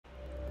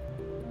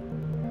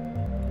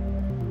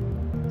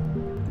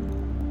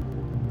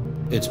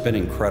It's been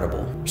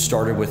incredible.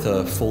 Started with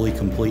a fully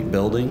complete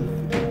building,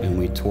 and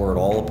we tore it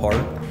all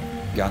apart,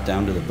 got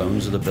down to the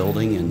bones of the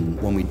building, and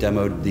when we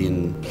demoed the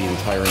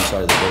entire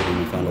inside of the building,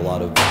 we found a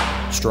lot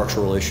of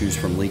structural issues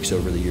from leaks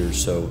over the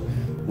years, so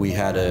we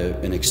had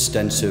an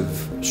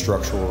extensive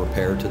structural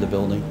repair to the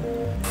building.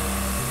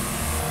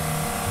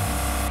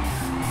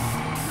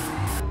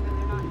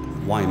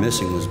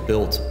 Wyomissing was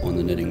built on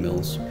the knitting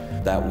mills.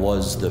 That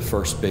was the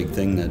first big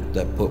thing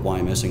that put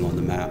Wyomissing on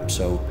the map.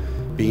 So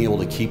being able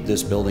to keep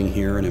this building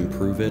here and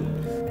improve it,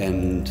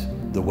 and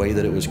the way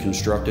that it was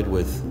constructed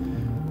with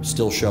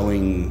still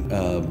showing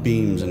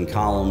beams and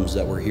columns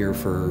that were here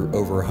for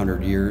over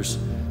 100 years,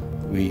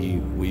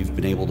 we've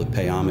been able to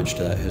pay homage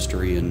to that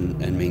history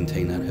and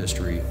maintain that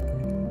history,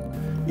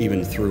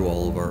 even through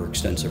all of our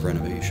extensive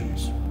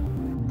renovations.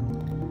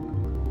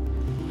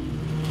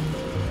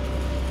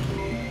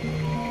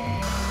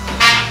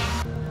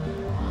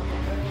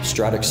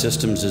 Stratix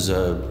Systems is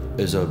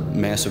a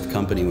massive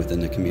company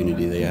within the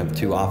community. They have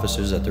 2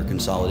 offices that they're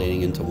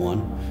consolidating into one.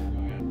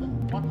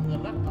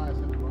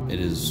 It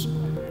is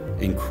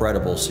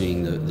incredible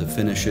seeing the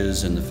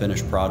finishes and the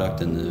finished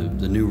product and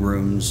the new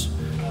rooms.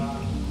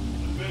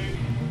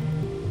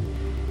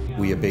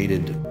 We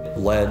abated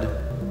lead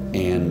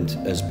and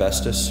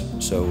asbestos,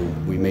 so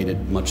we made it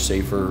much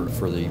safer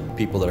for the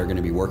people that are going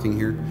to be working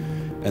here.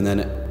 And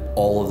then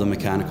all of the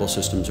mechanical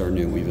systems are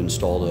new. We've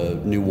installed a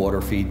new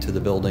water feed to the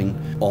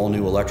building, all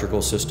new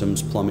electrical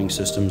systems, plumbing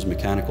systems,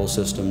 mechanical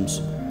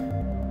systems.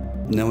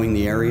 Knowing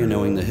the area,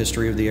 knowing the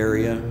history of the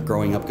area,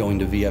 growing up going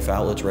to VF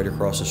Outlets right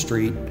across the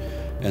street,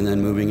 and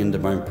then moving into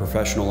my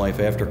professional life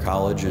after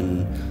college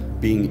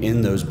and being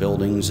in those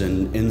buildings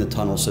and in the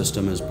tunnel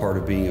system as part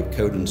of being a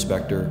code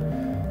inspector,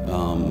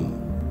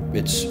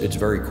 it's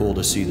very cool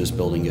to see this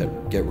building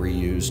get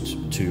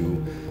reused,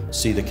 to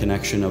see the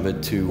connection of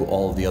it to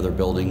all of the other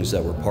buildings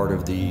that were part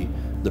of the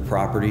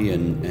property,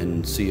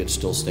 and see it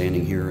still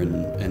standing here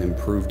and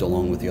improved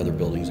along with the other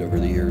buildings over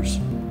the years.